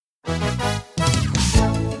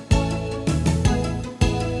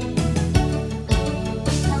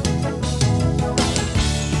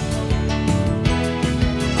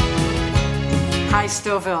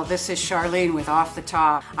Stouffville, this is Charlene with Off the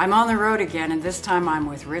Top. I'm on the road again, and this time I'm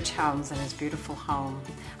with Rich Helms in his beautiful home.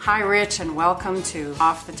 Hi, Rich, and welcome to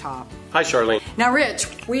Off the Top. Hi, Charlene. Now,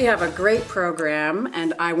 Rich, we have a great program,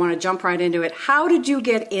 and I want to jump right into it. How did you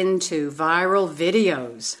get into viral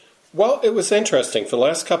videos? Well, it was interesting. For the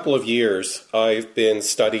last couple of years, I've been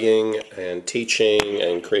studying and teaching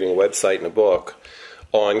and creating a website and a book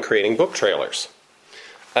on creating book trailers.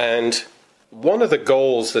 And one of the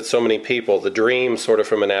goals that so many people, the dream sort of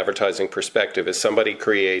from an advertising perspective, is somebody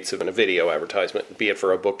creates a video advertisement, be it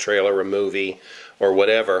for a book trailer, a movie, or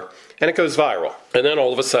whatever, and it goes viral. And then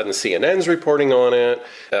all of a sudden CNN's reporting on it,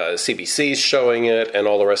 CBC's showing it, and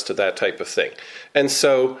all the rest of that type of thing. And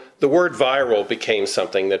so the word viral became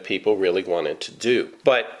something that people really wanted to do.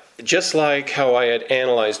 But just like how I had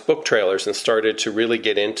analyzed book trailers and started to really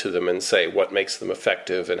get into them and say what makes them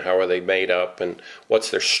effective and how are they made up and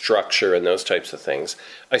what's their structure and those types of things,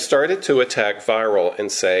 I started to attack viral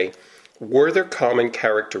and say, were there common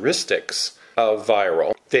characteristics of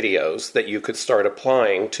viral videos that you could start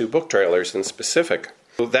applying to book trailers in specific?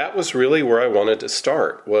 So that was really where I wanted to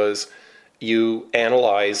start, was you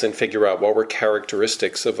analyze and figure out what were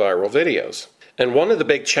characteristics of viral videos. And one of the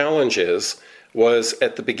big challenges was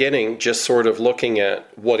at the beginning just sort of looking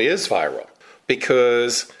at what is viral,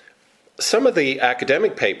 because some of the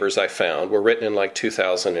academic papers I found were written in like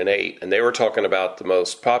 2008, and they were talking about the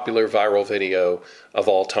most popular viral video of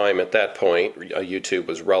all time at that point. YouTube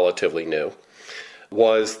was relatively new.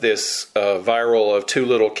 Was this viral of two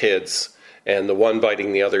little kids and the one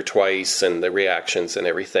biting the other twice and the reactions and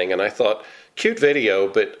everything. And I thought, cute video,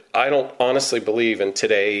 but I don't honestly believe in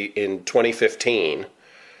 2015,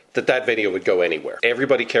 that video would go anywhere.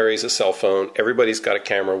 Everybody carries a cell phone. Everybody's got a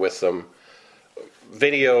camera with them.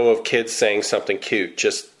 Video of kids saying something cute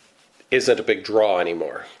just isn't a big draw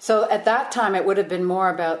anymore. So at that time, it would have been more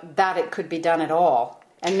about that it could be done at all,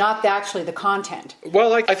 and not actually the content.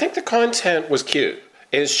 Well, I think the content was cute.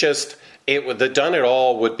 It's just the done it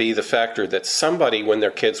all would be the factor that somebody, when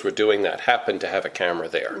their kids were doing that, happened to have a camera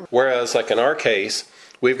there. Whereas, like in our case,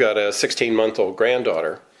 we've got a 16-month-old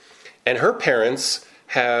granddaughter, and her parents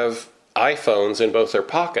have iPhones in both their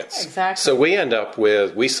pockets. Exactly. So we end up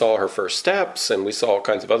with, we saw her first steps and we saw all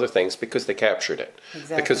kinds of other things because they captured it.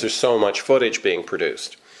 Exactly. Because there's so much footage being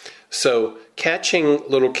produced. So catching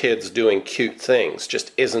little kids doing cute things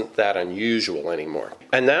just isn't that unusual anymore.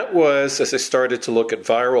 And that was, as I started to look at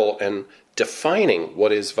viral and defining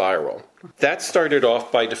what is viral, that started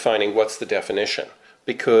off by defining what's the definition.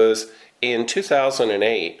 Because in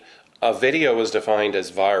 2008, a video was defined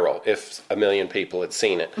as viral if 1 million people had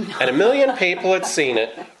seen it. And 1 million people had seen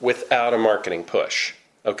it without a marketing push.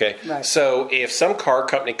 Okay? Right. So if some car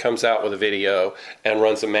company comes out with a video and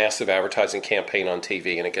runs a massive advertising campaign on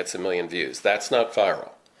TV and it gets 1 million views, that's not viral.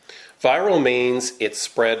 Viral means it's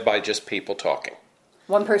spread by just people talking.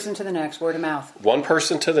 One person to the next, word of mouth. One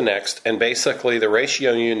person to the next, and basically the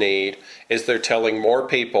ratio you need is they're telling more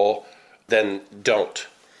people than don't.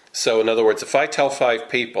 So in other words, if I tell 5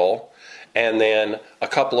 people, and then a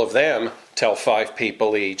couple of them tell 5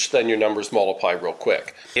 people each, then your numbers multiply real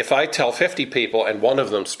quick. If I tell 50 people and one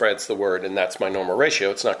of them spreads the word, and that's my normal ratio,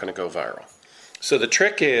 it's not going to go viral. So the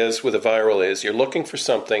trick is, with a viral, is you're looking for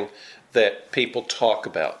something that people talk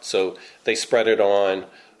about. So they spread it on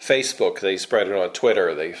Facebook, they spread it on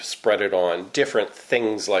Twitter, they spread it on different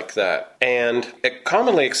things like that. And a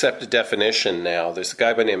commonly accepted definition now, there's a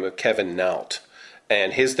guy by the name of Kevin Naut,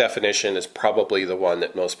 and his definition is probably the one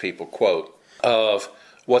that most people quote, of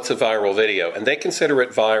what's a viral video. And they consider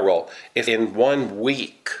it viral if in 1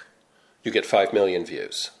 week you get 5 million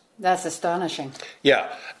views. That's astonishing.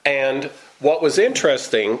 Yeah. And what was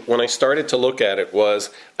interesting when I started to look at it was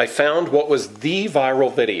I found what was the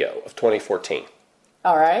viral video of 2014.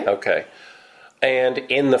 All right. Okay. And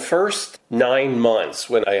in the first 9 months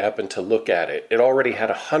when I happened to look at it, it already had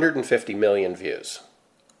 150 million views.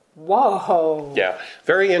 Whoa. Yeah,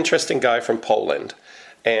 very interesting guy from Poland.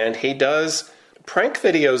 And he does, prank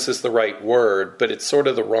videos is the right word, but it's sort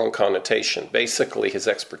of the wrong connotation. Basically, his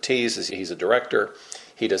expertise is he's a director,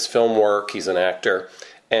 he does film work, he's an actor,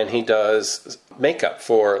 and he does makeup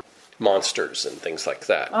for monsters and things like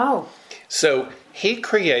that. Oh. So he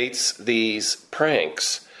creates these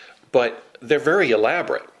pranks, but they're very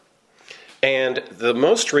elaborate. And the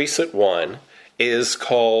most recent one is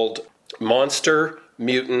called Monster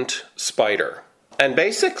Mutant Spider. And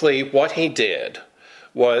basically what he did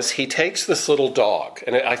was he takes this little dog,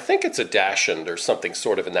 and I think it's a Dachshund or something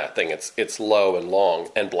sort of in that thing. It's low and long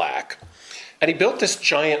and black. And he built this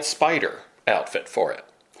giant spider outfit for it.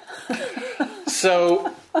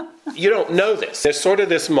 So you don't know this. There's sort of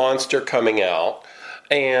this monster coming out,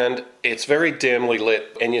 And it's very dimly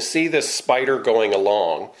lit, and you see this spider going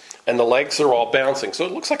along, and the legs are all bouncing. So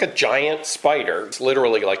it looks like a giant spider. It's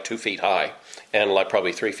literally like 2 feet high and like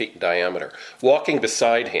probably 3 feet in diameter, walking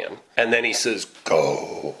beside him. And then he says,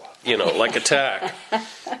 "Go," like attack.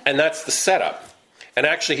 And that's the setup. And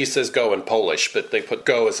actually he says "go" in Polish, but they put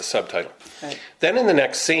 "go" as a subtitle. Right. Then in the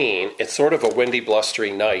next scene, it's sort of a windy,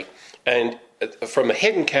 blustery night, and from a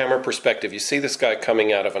hidden camera perspective, you see this guy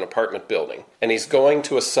coming out of an apartment building, and he's going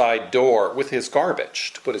to a side door with his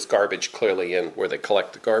garbage, to put his garbage clearly in where they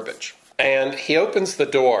collect the garbage. And he opens the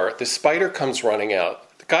door, the spider comes running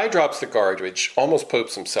out, the guy drops the garbage, almost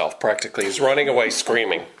poops himself practically, he's running away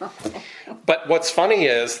screaming. But what's funny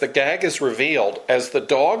is the gag is revealed as the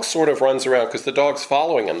dog sort of runs around, because the dog's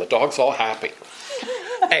following him, the dog's all happy.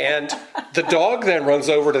 And the dog then runs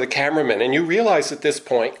over to the cameraman, and you realize at this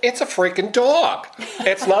point, it's a freaking dog.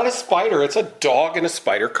 It's not a spider, it's a dog in a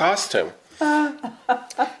spider costume.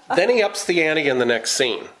 Then he ups the ante in the next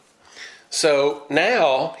scene. So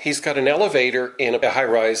now he's got an elevator in a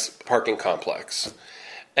high-rise parking complex,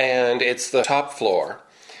 and it's the top floor.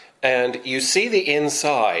 And you see the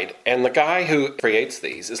inside, and the guy who creates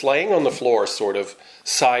these is laying on the floor sort of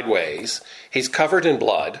sideways. He's covered in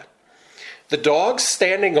blood. The dog's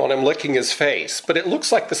standing on him licking his face, but it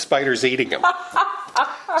looks like the spider's eating him.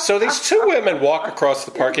 So these two women walk across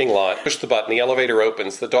the parking lot, push the button, the elevator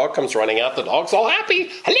opens, the dog comes running out, the dog's all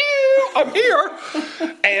happy, "Hello, I'm here."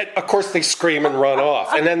 And of course they scream and run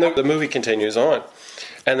off. And then the movie continues on.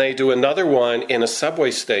 And they do another one in a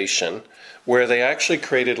subway station where they actually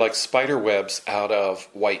created like spider webs out of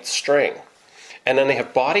white string. And then they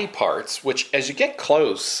have body parts, which as you get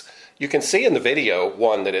close, you can see in the video,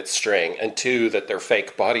 one, that it's string, and two, that they're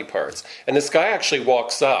fake body parts. And this guy actually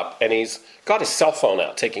walks up, and he's got his cell phone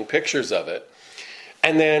out, taking pictures of it.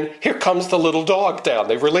 And then here comes the little dog down.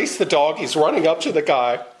 They've released the dog. He's running up to the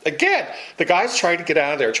guy. Again, the guy's trying to get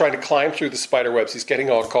out of there, trying to climb through the spider webs. He's getting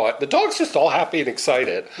all caught. The dog's just all happy and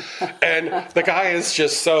excited. And the guy is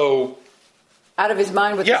just so... out of his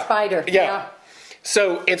mind with the spider. Yeah.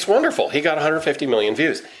 So it's wonderful. He got 150 million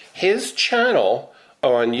views. His channel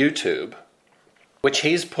on YouTube, which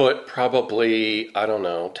he's put probably,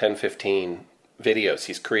 10, 15 videos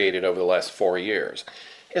he's created over the last 4 years,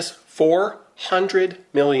 is 400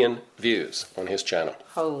 million views on his channel.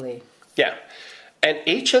 Holy. Yeah. And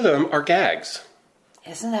each of them are gags.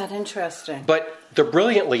 Isn't that interesting? But they're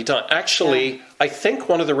brilliantly done. Actually, I think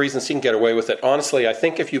one of the reasons he can get away with it, honestly, I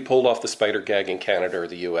think if you pulled off the spider gag in Canada or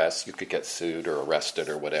the US, you could get sued or arrested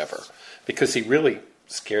or whatever. Because he really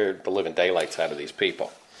scared the living daylights out of these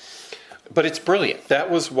people. But it's brilliant. That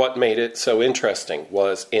was what made it so interesting,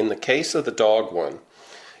 was in the case of the dog one,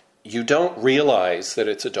 you don't realize that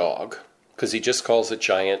it's a dog, because he just calls it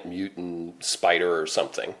giant mutant spider or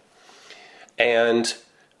something. And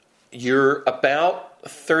you're about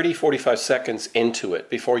 30, 45 seconds into it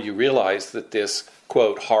before you realize that this,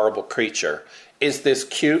 quote, horrible creature is this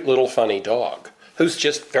cute little funny dog who's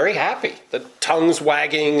just very happy. The tongue's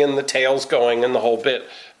wagging and the tail's going and the whole bit.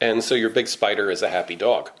 And so your big spider is a happy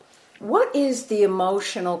dog. What is the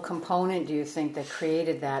emotional component, do you think, that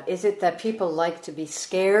created that? Is it that people like to be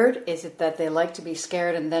scared? Is it that they like to be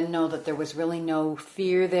scared and then know that there was really no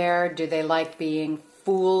fear there? Do they like being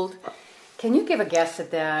fooled? Can you give a guess at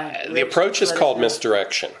that? The approach is called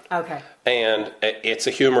misdirection. Okay. And it's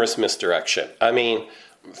a humorous misdirection. I mean,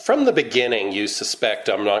 from the beginning, you suspect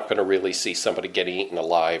I'm not going to really see somebody getting eaten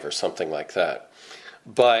alive or something like that.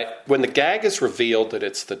 But when the gag is revealed that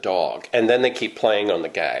it's the dog, and then they keep playing on the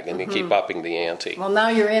gag, and they keep upping the ante. Well, now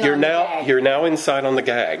you're in on the gag. You're now inside on the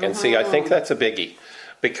gag. And see, I think that's a biggie,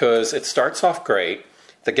 because it starts off great,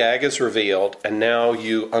 the gag is revealed, and now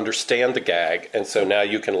you understand the gag, and so now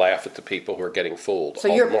you can laugh at the people who are getting fooled. So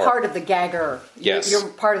you're part of the gagger. Yes. You're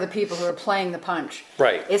part of the people who are playing the punch.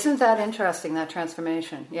 Right. Isn't that interesting, that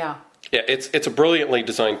transformation? Yeah. Yeah, it's a brilliantly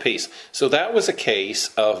designed piece. So that was a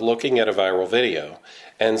case of looking at a viral video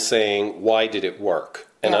and saying, why did it work?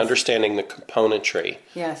 And understanding the componentry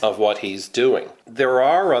of what he's doing. There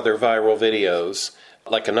are other viral videos,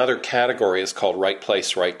 like another category is called right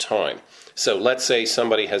place, right time. So let's say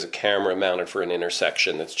somebody has a camera mounted for an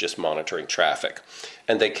intersection that's just monitoring traffic,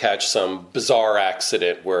 and they catch some bizarre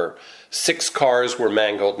accident where 6 cars were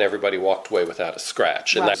mangled and everybody walked away without a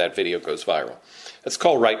scratch, and that video goes viral. It's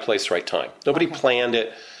called right place, right time. Nobody planned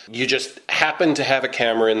it. You just happened to have a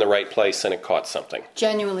camera in the right place and it caught something.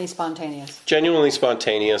 Genuinely spontaneous. Genuinely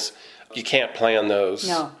spontaneous. You can't plan those.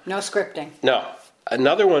 No scripting. No.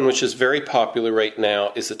 Another one which is very popular right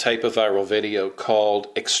now is a type of viral video called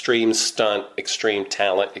extreme stunt, extreme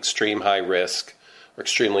talent, extreme high risk, or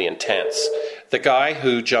extremely intense. The guy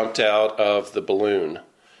who jumped out of the balloon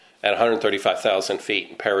at 135,000 feet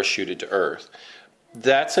and parachuted to Earth,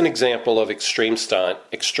 that's an example of extreme stunt,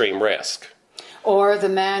 extreme risk. Or the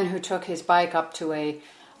man who took his bike up to a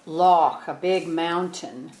loch, a big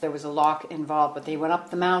mountain. There was a loch involved, but they went up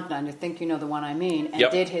the mountain, and I think you know the one I mean, and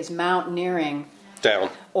did his mountaineering down.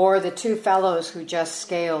 Or the two fellows who just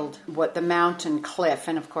scaled the mountain cliff,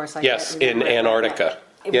 and of course in Antarctica.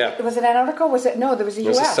 Was it Antarctica? Was it? No, there was a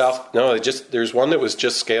U.S. There's one that was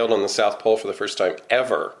just scaled on the South Pole for the first time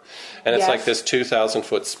ever, and it's like this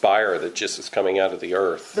 2,000-foot spire that just is coming out of the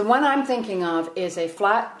Earth. The one I'm thinking of is a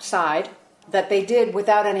flat side that they did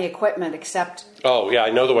without any equipment except... Oh, yeah,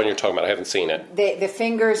 I know the one you're talking about. I haven't seen it. The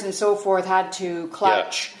fingers and so forth had to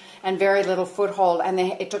clutch and very little foothold, and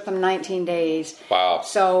it took them 19 days. Wow.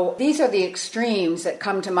 So these are the extremes that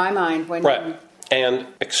come to my mind when... Right. And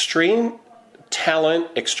extreme talent,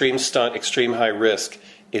 extreme stunt, extreme high risk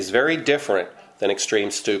is very different than extreme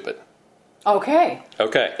stupid. Okay.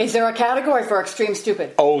 Okay. Is there a category for extreme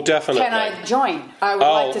stupid? Oh, definitely. Can I join? I would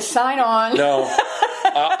like to sign on. No.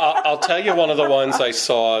 I'll tell you one of the ones I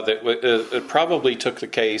saw that it probably took the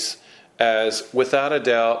case as, without a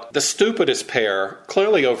doubt, the stupidest pair,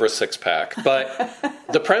 clearly over a six-pack. But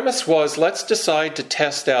the premise was, let's decide to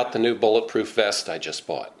test out the new bulletproof vest I just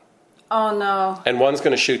bought. Oh, no. And one's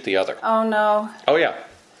going to shoot the other. Oh, no. Oh, yeah.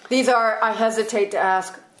 These are, I hesitate to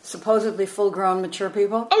ask, supposedly full-grown, mature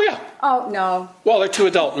people? Oh, yeah. Oh, no. Well, they're two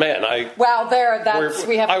adult men. I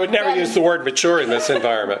would never use the word mature in this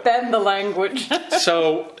environment. Bend the language.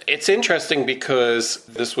 So it's interesting because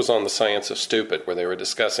this was on the Science of Stupid where they were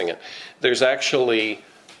discussing it. There's actually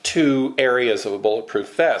two areas of a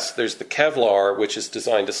bulletproof vest. There's the Kevlar, which is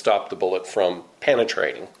designed to stop the bullet from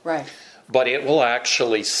penetrating. Right. But it will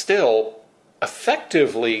actually still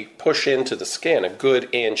effectively push into the skin a good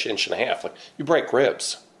inch and a half. Like, you break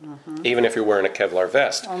ribs, even if you're wearing a Kevlar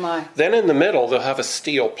vest. Oh, my. Then in the middle, they'll have a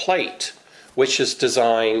steel plate, which is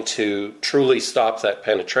designed to truly stop that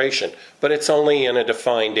penetration. But it's only in a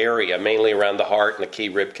defined area, mainly around the heart and the key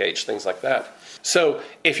rib cage, things like that. So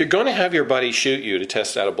if you're going to have your buddy shoot you to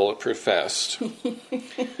test out a bulletproof vest...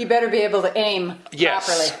 you better be able to aim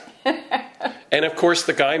properly. And of course,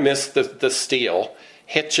 the guy missed the steel,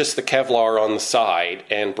 hit just the Kevlar on the side,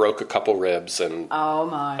 and broke a couple ribs, and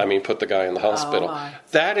put the guy in the hospital. Oh, my.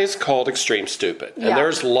 That is called extreme stupid. And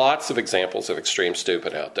there's lots of examples of extreme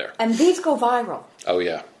stupid out there. And these go viral. Oh,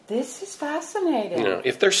 yeah. This is fascinating. You know,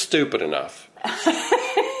 if they're stupid enough.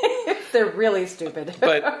 If they're really stupid.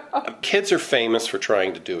 But kids are famous for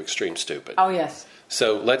trying to do extreme stupid. Oh, yes.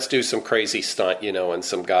 So let's do some crazy stunt, and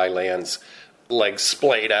some guy lands legs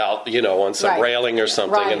splayed out, on some railing or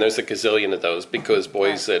something, and there's a gazillion of those because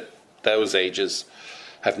boys at those ages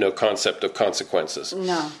have no concept of consequences.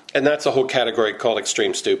 No. And that's a whole category called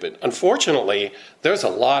extreme stupid. Unfortunately, there's a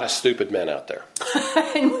lot of stupid men out there.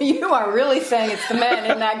 You are really saying it's the men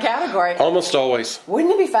in that category. Almost always.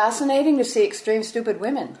 Wouldn't it be fascinating to see extreme stupid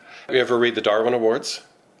women? Have you ever read the Darwin Awards?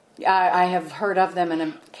 I have heard of them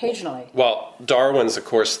and occasionally. Well, Darwin's, of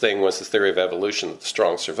course, thing was the theory of evolution that the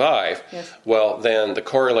strong survive. Yes. Well, then the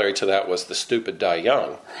corollary to that was the stupid die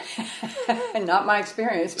young. Not my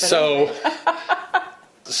experience. But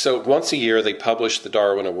So once a year they publish the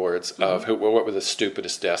Darwin Awards of what were the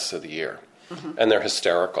stupidest deaths of the year. And they're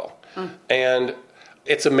hysterical. And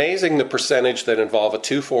it's amazing the percentage that involve a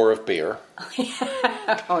 2-4 of beer.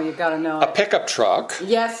 Oh, you've got to know a pickup truck.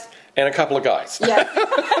 Yes. And a couple of guys. Yeah.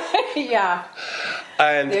 Yeah.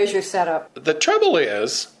 And there's your setup. The trouble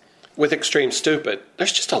is, with extreme stupid,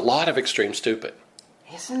 there's just a lot of extreme stupid.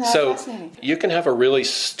 Isn't that fascinating? You can have a really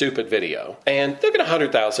stupid video, and they'll get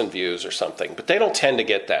 100,000 views or something, but they don't tend to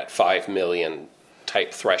get that 5 million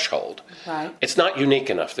type threshold. Right. It's not unique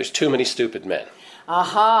enough. There's too many stupid men.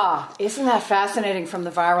 Aha. Isn't that fascinating from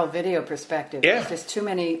the viral video perspective? Yeah. There's just too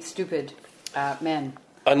many stupid men.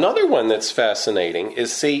 Another one that's fascinating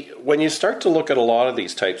is, when you start to look at a lot of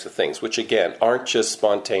these types of things, which again aren't just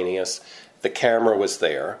spontaneous, the camera was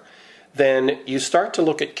there, then you start to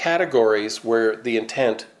look at categories where the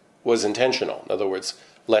intent was intentional. In other words,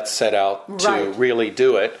 let's set out to really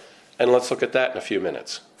do it, and let's look at that in a few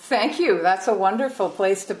minutes. Thank you. That's a wonderful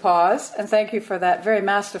place to pause, and thank you for that very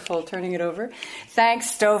masterful turning it over.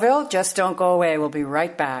 Thanks, Stouffville. Just don't go away. We'll be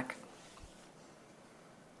right back.